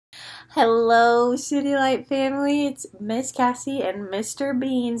Hello, City Light family. It's Miss Cassie and Mr.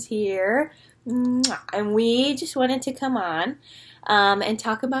 Beans here. And we just wanted to come on and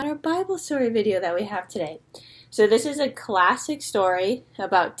talk about our Bible story video that we have today. So this is a classic story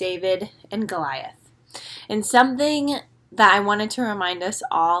about David and Goliath. And something that I wanted to remind us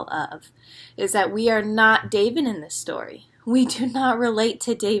all of is that we are not David in this story. We do not relate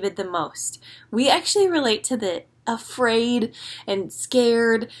to David the most. We actually relate to the afraid and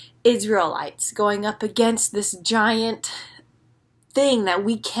scared Israelites going up against this giant thing that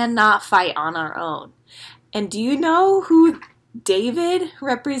we cannot fight on our own. And do you know who David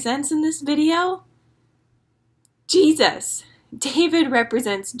represents in this video? Jesus. David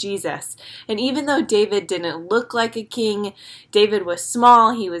represents Jesus. And even though David didn't look like a king, David was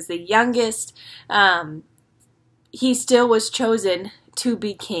small, he was the youngest, he still was chosen to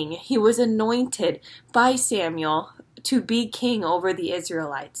be king. He was anointed by Samuel to be king over the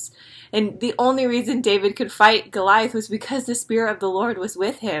Israelites. And the only reason David could fight Goliath was because the Spirit of the Lord was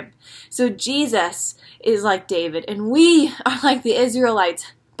with him. So Jesus is like David, and we are like the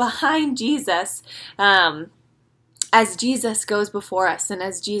Israelites behind Jesus, as Jesus goes before us, and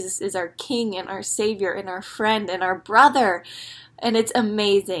as Jesus is our King and our Savior and our friend and our brother. And it's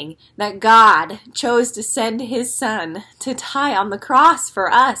amazing that God chose to send His Son to die on the cross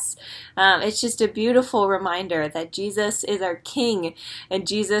for us. It's just a beautiful reminder that Jesus is our King, and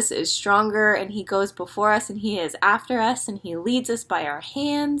Jesus is stronger, and He goes before us, and He is after us, and He leads us by our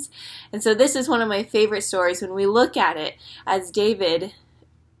hands. And so this is one of my favorite stories when we look at it as David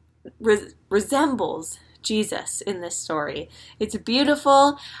resembles Jesus in this story. It's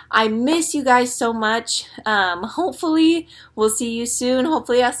beautiful. I miss you guys so much. Hopefully we'll see you soon.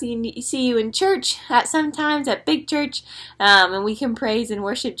 Hopefully I'll see you in church at sometimes at Big Church, and we can praise and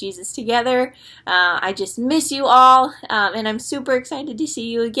worship Jesus together. I just miss you all, and I'm super excited to see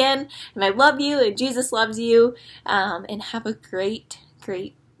you again. And I love you, and Jesus loves you. And have a great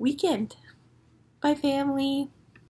weekend. Bye, family.